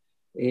אחד.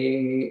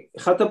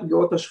 אחת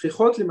הפגיעות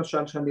השכיחות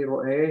למשל שאני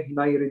רואה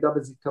הינה ירידה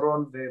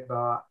בזיכרון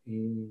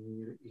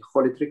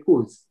וביכולת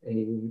ריכוז.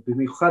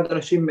 במיוחד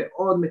אנשים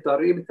מאוד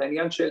מתארים את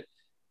העניין של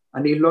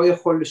אני לא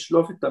יכול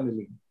לשלוף את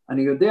המילים,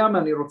 אני יודע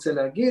מה אני רוצה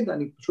להגיד,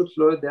 אני פשוט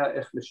לא יודע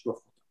איך לשלוף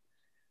אותם.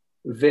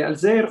 ועל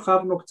זה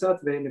הרחבנו קצת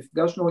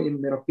ונפגשנו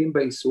עם מרפאים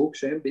בעיסוק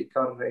שהם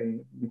בעיקר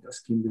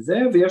מתעסקים בזה,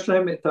 ויש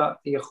להם את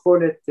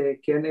היכולת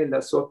כן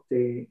לעשות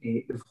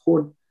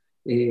אבחון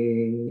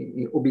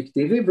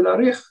אובייקטיבי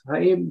ולהעריך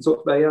האם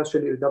זאת בעיה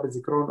של ירידה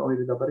בזיכרון או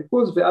ירידה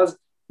בריכוז, ואז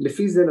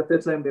לפי זה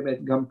לתת להם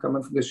באמת גם כמה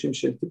מפגשים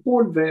של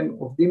טיפול, והם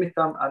עובדים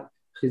איתם על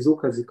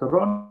חיזוק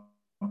הזיכרון,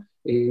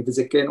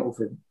 וזה כן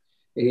עובד.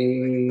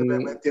 זה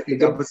באמת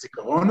ירידה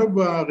בזיכרון או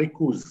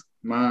בריכוז?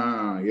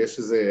 מה, יש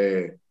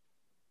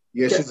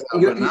איזה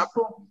הבנה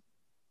פה?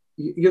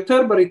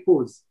 יותר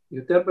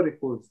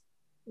בריכוז.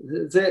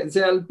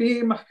 זה על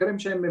פי מחקרים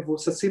שהם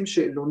מבוססים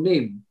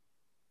שאלונים,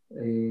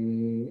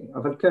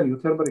 אבל כן,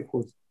 יותר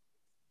בריכוז.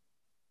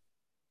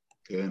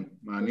 כן,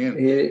 מעניין.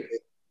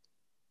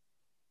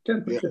 כן,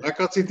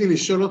 רק רציתי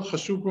לשאול אותך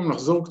שוב פעם,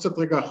 לחזור קצת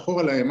רגע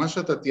אחורה, מה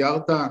שאתה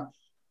תיארת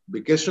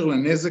בקשר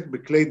לנזק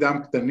בכלי דם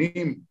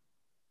קטנים,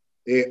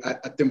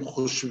 אתם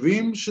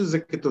חושבים שזה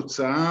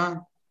כתוצאה,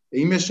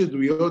 האם יש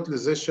עדויות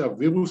לזה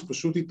שהווירוס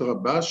פשוט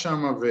התרבה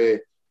שם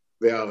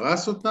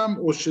והרס אותם,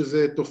 או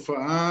שזה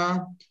תופעה,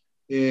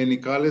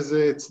 נקרא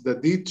לזה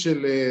צדדית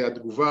של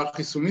התגובה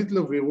החיסונית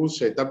לווירוס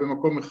שהייתה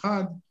במקום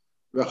אחד,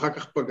 ואחר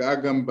כך פגעה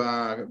גם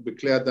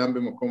בכלי הדם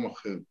במקום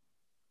אחר?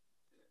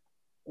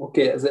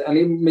 אוקיי, אז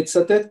אני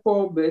מצטט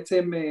פה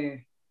בעצם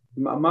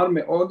מאמר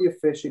מאוד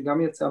יפה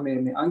שגם יצא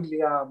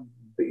מאנגליה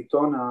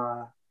בעיתון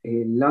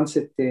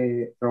לנסט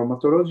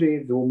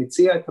ראומטולוגי, והוא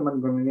מציע את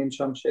המנגנונים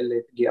שם של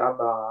פגיעה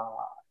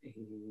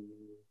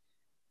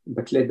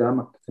בכלי דם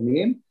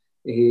הקטנים.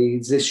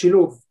 זה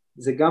שילוב,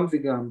 זה גם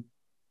וגם.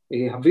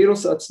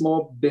 הווירוס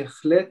עצמו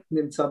בהחלט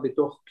נמצא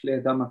בתוך כלי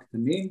דם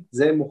הקטנים,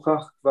 זה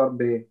מוכח כבר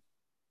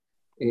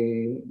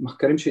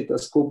במחקרים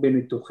שהתעסקו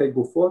בניתוחי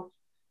גופות,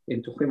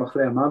 ניתוחים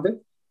אחרי המוות,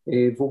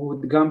 והוא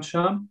גם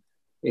שם,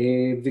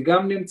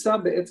 וגם נמצא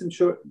בעצם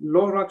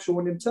לא רק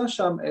שהוא נמצא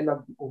שם, אלא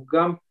הוא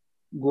גם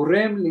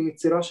גורם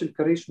ליצירה של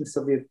קריש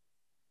מסביב,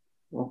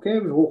 אוקיי?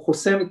 והוא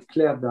חוסם את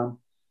כלי הדם,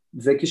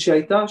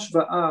 וכשהייתה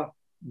השוואה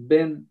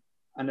בין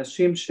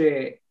אנשים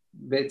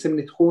שבעצם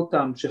ניתחו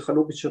אותם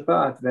שחלו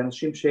בשפעת,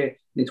 ואנשים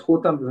שניתחו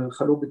אותם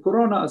וחלו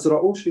בקורונה, אז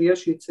ראו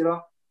שיש יצירה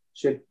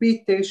של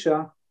פי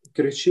 9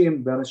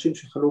 קרישים באנשים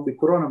שחלו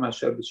בקורונה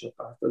מאשר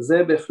בשפעת, אז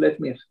זה בהחלט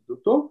מייחד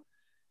אותו.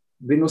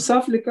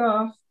 בנוסף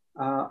לכך,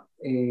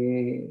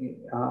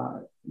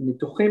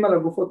 הניתוחים על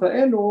הגופות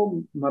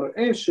האלו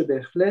מראה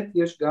שבהחלט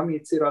יש גם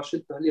יצירה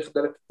של תהליך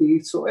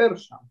דלקתי סוער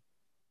שם,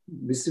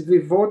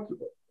 בסביבות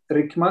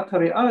רקמת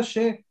הריאה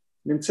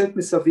שנמצאת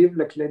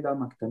מסביב לכלי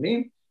דם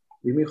הקטנים,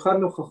 במיוחד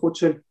נוכחות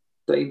של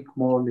תאים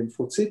כמו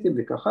לימפוציטים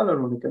וככה,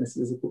 לא ניכנס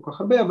לזה כל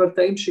כך הרבה, אבל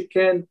תאים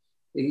שכן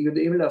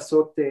יודעים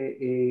לעשות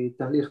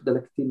תהליך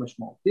דלקתי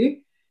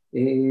משמעותי,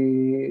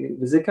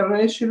 וזה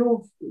כנראה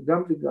שילוב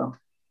גם וגם.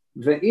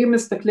 ואם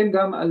מסתכלים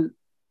גם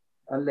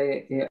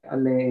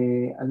על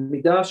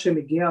מידה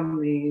שמגיע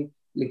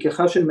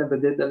מלקיחה של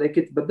מדדי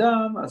דלקת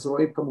בדם, אז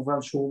רואים כמובן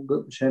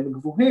שהם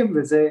גבוהים,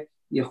 וזה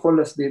יכול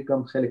להסביר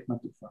גם חלק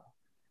מהתופעה.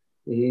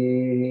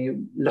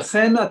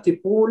 לכן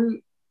הטיפול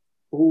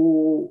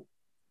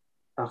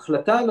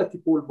ההחלטה על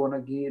הטיפול, בוא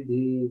נגיד,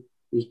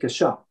 היא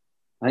קשה.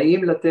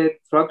 האם לתת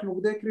רק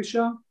נוגדי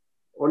קרישה,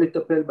 או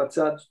לטפל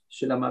בצד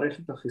של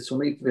המערכת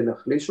החיסונית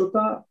ולהחליש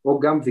אותה, או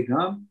גם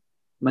וגם.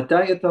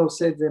 מתי אתה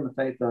עושה את זה,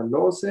 מתי אתה לא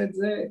עושה את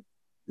זה,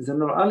 זה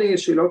נראה לי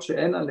שאלות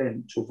שאין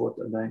עליהן תשובות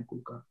עדיין כל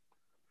כך.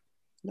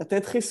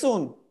 לתת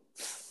חיסון.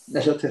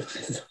 לתת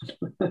חיסון.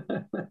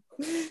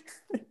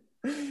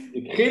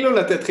 התחילו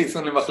לתת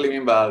חיסון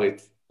למחלימים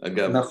בארץ,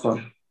 אגב. נכון,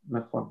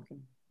 נכון.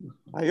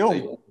 היום.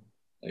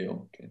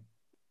 היום, כן.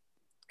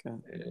 כן.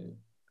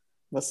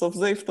 בסוף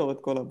זה יפתור את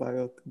כל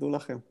הבעיות, תדעו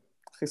לכם.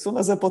 החיסון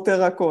הזה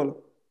פותר הכל.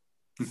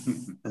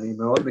 אני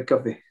מאוד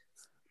מקווה.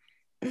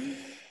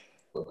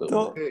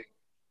 טוב.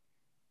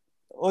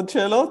 עוד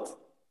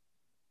שאלות?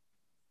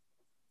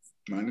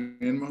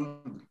 מעניין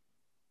מאוד.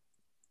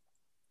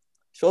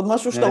 יש עוד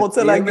משהו שאתה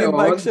רוצה להגיד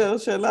בהקשר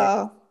של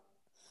ה...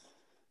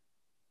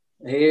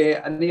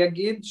 אני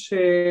אגיד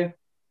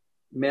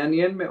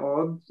שמעניין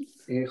מאוד,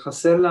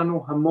 חסר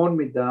לנו המון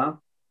מידע,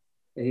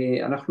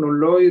 אנחנו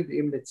לא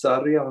יודעים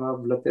לצערי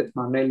הרב לתת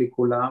מענה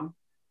לכולם,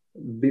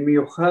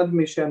 במיוחד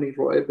מי שאני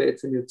רואה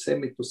בעצם יוצא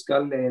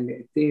מתוסכל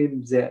לעתים,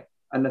 זה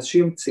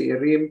אנשים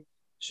צעירים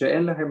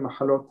שאין להם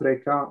מחלות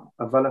רקע,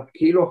 אבל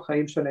כאילו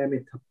החיים שלהם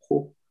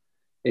התהפכו,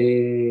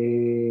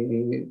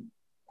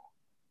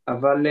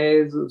 אבל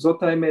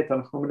זאת האמת,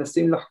 אנחנו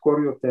מנסים לחקור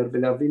יותר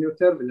ולהבין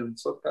יותר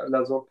ולנסות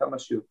לעזור כמה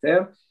שיותר.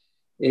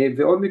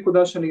 ועוד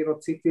נקודה שאני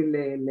רציתי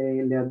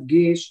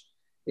להדגיש,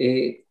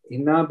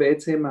 הינה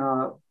בעצם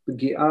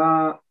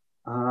הפגיעה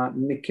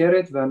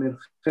הניכרת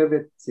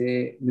והנרחבת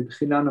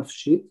מבחינה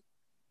נפשית,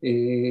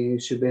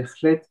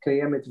 שבהחלט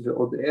קיימת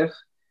ועוד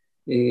איך.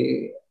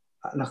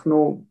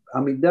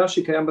 המידע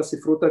שקיים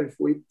בספרות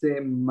הרפואית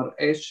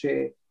מראה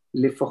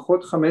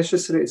לפחות 15-20%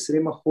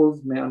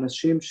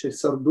 מהאנשים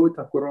ששרדו את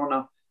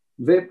הקורונה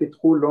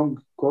ופיתחו לונג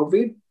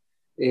קוביד,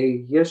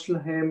 יש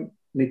להם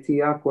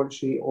נטייה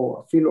כלשהי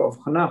או אפילו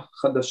הבחנה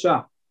חדשה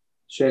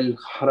של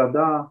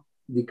חרדה,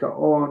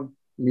 דיכאון,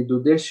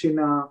 נדודי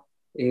שינה,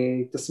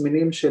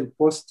 תסמינים של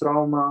פוסט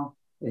טראומה,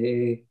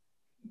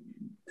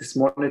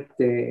 תסמונת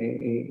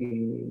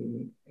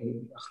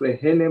אחרי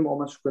הלם או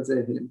משהו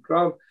כזה, הלם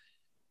קרב,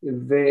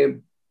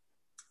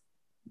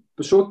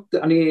 פשוט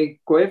אני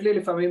כואב לי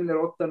לפעמים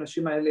לראות את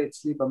האנשים האלה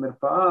אצלי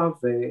במרפאה,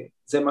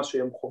 וזה מה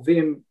שהם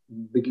חווים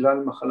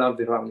בגלל מחלה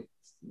ויראלית.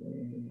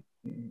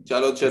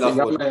 שאל עוד שאלה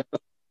אחרונה.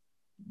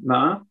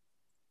 מה?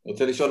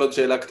 רוצה לשאול עוד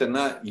שאלה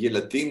קטנה,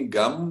 ילדים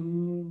גם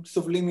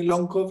סובלים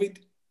מלונג קוביד?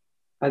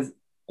 אז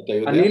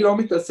אני לא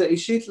מתעסק,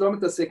 אישית לא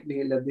מתעסק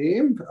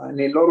בילדים,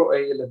 אני לא רואה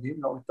ילדים,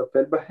 לא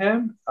מטפל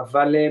בהם,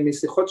 אבל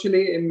משיחות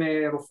שלי עם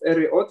רופאי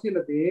ריאות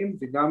ילדים,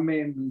 וגם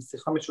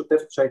משיחה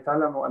משותפת שהייתה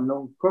לנו על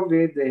לונג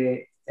קוביד,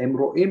 הם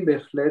רואים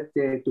בהחלט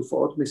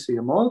תופעות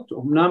מסוימות,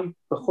 אמנם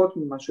פחות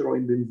ממה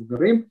שרואים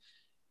במבוגרים,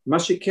 מה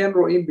שכן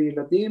רואים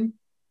בילדים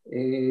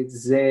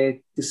זה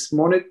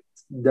תסמונת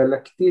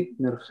דלקתית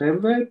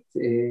נרחבת,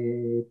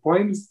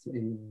 פוימס,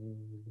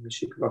 מי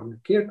שכבר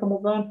מכיר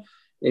כמובן,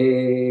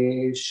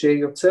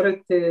 שיוצרת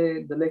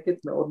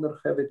דלקת מאוד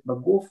נרחבת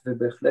בגוף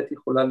ובהחלט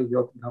יכולה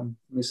להיות גם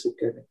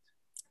מסוכנת.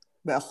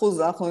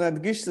 באחוז, אנחנו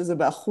נדגיש שזה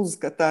באחוז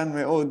קטן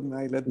מאוד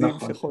מהילדים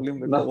נכון, שחולים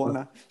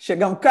בקורונה, נכון.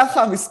 שגם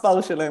ככה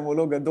המספר שלהם הוא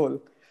לא גדול.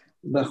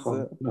 נכון,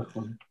 אז,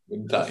 נכון.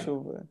 בינתיים.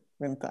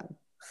 בינתיים.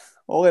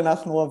 אורן,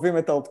 אנחנו אוהבים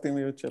את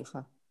האופטימיות שלך.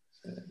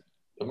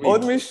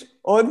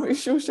 עוד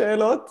מישהו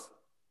שאלות?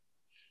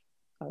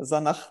 אז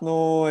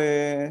אנחנו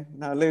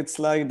נעלה את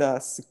סלייד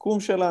הסיכום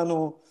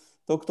שלנו.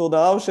 דוקטור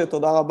דרוואשה,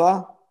 תודה רבה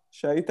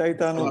שהיית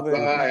איתנו. תודה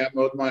רבה, היה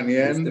מאוד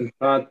מעניין.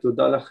 בשמחה,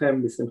 תודה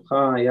לכם,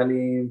 בשמחה, היה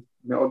לי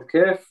מאוד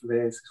כיף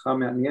ושיחה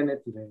מעניינת,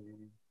 ואני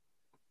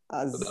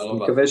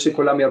מקווה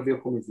שכולם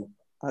ירוויחו מזה.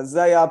 אז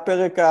זה היה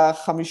הפרק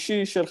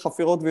החמישי של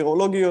חפירות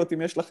וירולוגיות.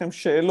 אם יש לכם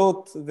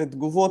שאלות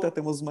ותגובות,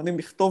 אתם מוזמנים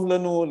לכתוב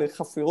לנו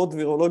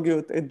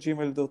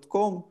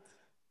לחפירות-וירולוגיות@gmail.com,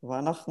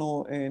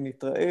 ואנחנו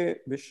נתראה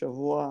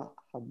בשבוע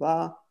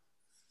הבא.